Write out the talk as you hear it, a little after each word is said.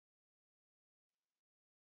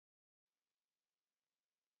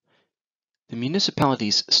The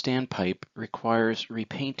municipality's standpipe requires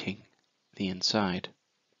repainting the inside.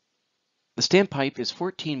 The standpipe is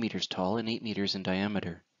 14 meters tall and 8 meters in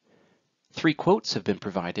diameter. 3 quotes have been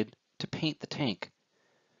provided to paint the tank.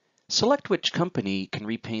 Select which company can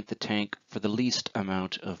repaint the tank for the least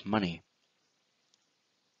amount of money.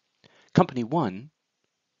 Company 1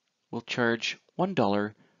 will charge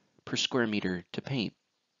 $1 per square meter to paint.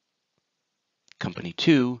 Company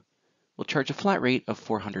 2 will charge a flat rate of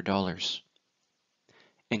 $400.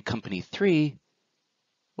 And Company 3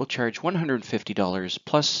 will charge $150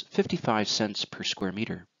 plus 55 cents per square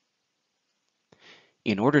meter.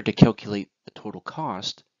 In order to calculate the total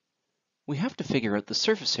cost, we have to figure out the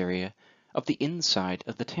surface area of the inside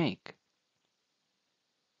of the tank.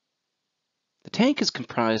 The tank is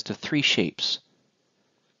comprised of 3 shapes: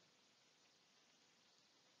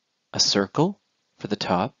 a circle for the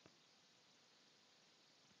top,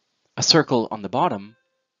 a circle on the bottom,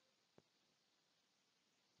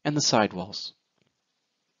 and the sidewalls.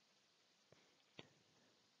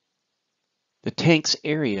 The tank's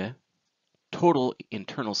area, total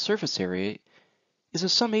internal surface area, is a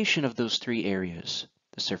summation of those 3 areas: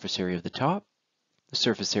 the surface area of the top, the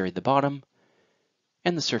surface area of the bottom,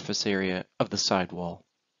 and the surface area of the sidewall.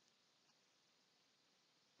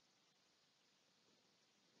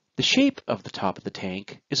 The shape of the top of the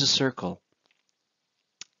tank is a circle.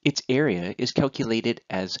 Its area is calculated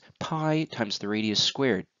as pi times the radius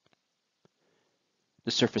squared. The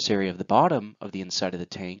surface area of the bottom of the inside of the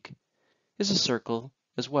tank is a circle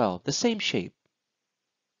as well, the same shape.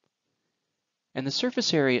 And the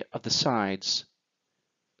surface area of the sides,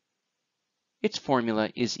 its formula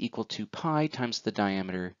is equal to pi times the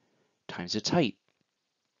diameter times its height.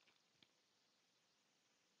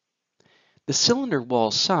 The cylinder wall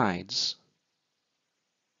sides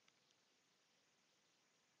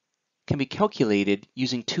can be calculated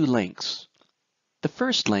using 2 lengths. The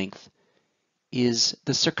first length is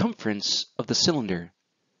the circumference of the cylinder.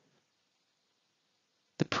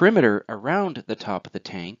 The perimeter around the top of the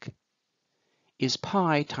tank is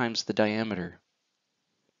pi times the diameter.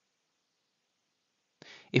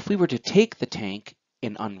 If we were to take the tank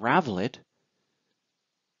and unravel it,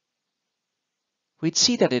 we'd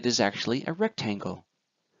see that it is actually a rectangle,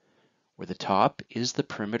 where the top is the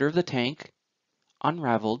perimeter of the tank,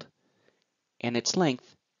 unraveled, and its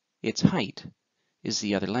length, its height, is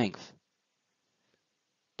the other length.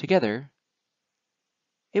 Together,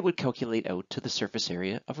 it would calculate out to the surface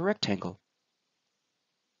area of a rectangle.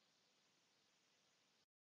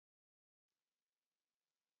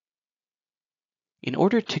 In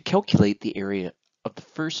order to calculate the area of the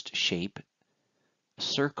first shape, a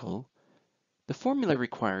circle, the formula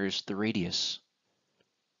requires the radius.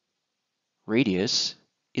 Radius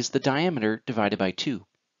is the diameter divided by 2.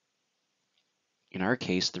 In our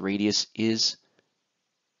case, the radius is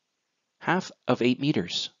half of 8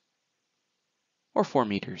 meters, or 4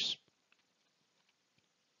 meters.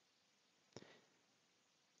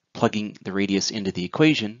 Plugging the radius into the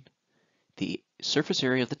equation, the surface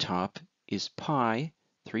area of the top is pi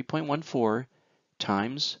 3.14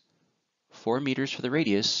 times 4 meters for the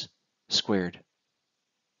radius squared,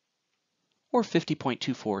 or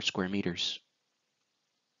 50.24 square meters.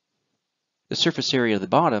 The surface area of the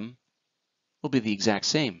bottom will be the exact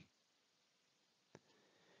same.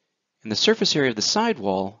 And the surface area of the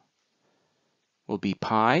sidewall will be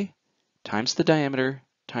pi times the diameter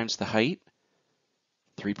times the height,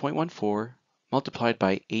 3.14, multiplied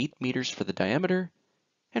by 8 meters for the diameter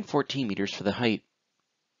and 14 meters for the height,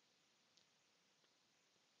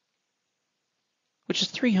 which is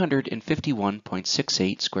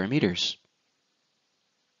 351.68 square meters.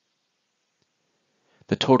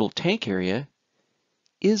 The total tank area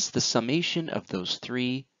is the summation of those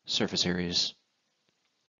 3 surface areas.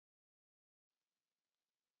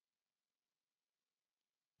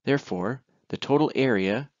 Therefore, the total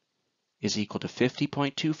area is equal to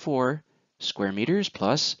 50.24 square meters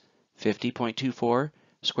plus 50.24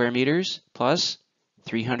 square meters plus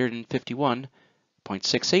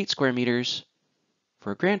 351.68 square meters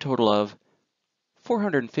for a grand total of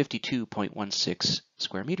 452.16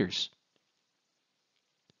 square meters.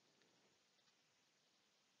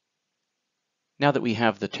 Now that we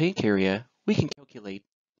have the tank area, we can calculate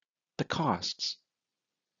the costs.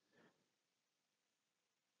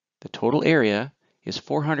 The total area is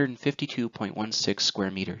 452.16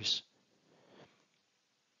 square meters.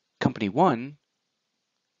 Company 1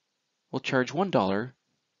 will charge $1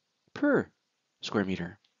 per square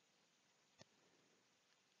meter.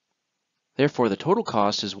 Therefore, the total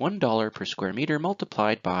cost is $1 per square meter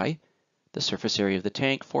multiplied by the surface area of the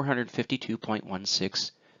tank,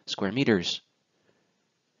 452.16 square meters.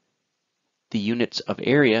 The units of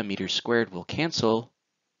area, meters squared, will cancel,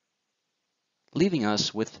 leaving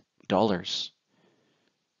us with dollars.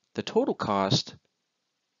 The total cost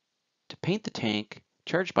to paint the tank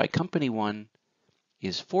charged by Company 1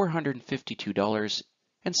 is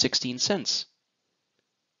 $452.16.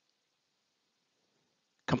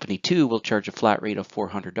 Company 2 will charge a flat rate of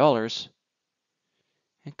 $400,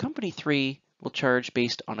 and Company 3 will charge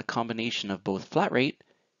based on a combination of both flat rate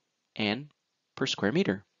and per square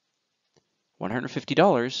meter,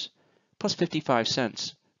 $150 plus 55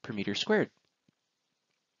 cents per meter squared.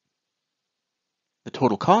 The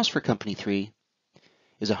total cost for Company 3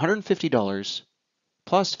 is $150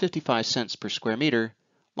 plus 55 cents per square meter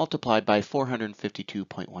multiplied by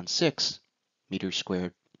 452.16 meters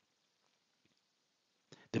squared.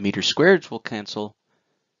 The meters squared will cancel,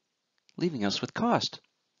 leaving us with cost.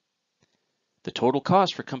 The total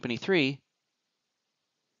cost for Company 3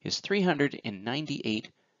 is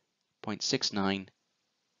 $398.69,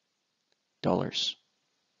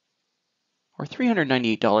 or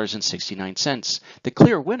 $398.69. The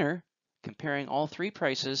clear winner, comparing all three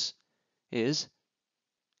prices, is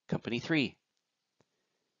Company 3.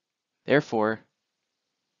 Therefore,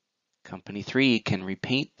 Company 3 can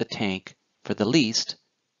repaint the tank for the least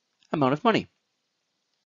amount of money.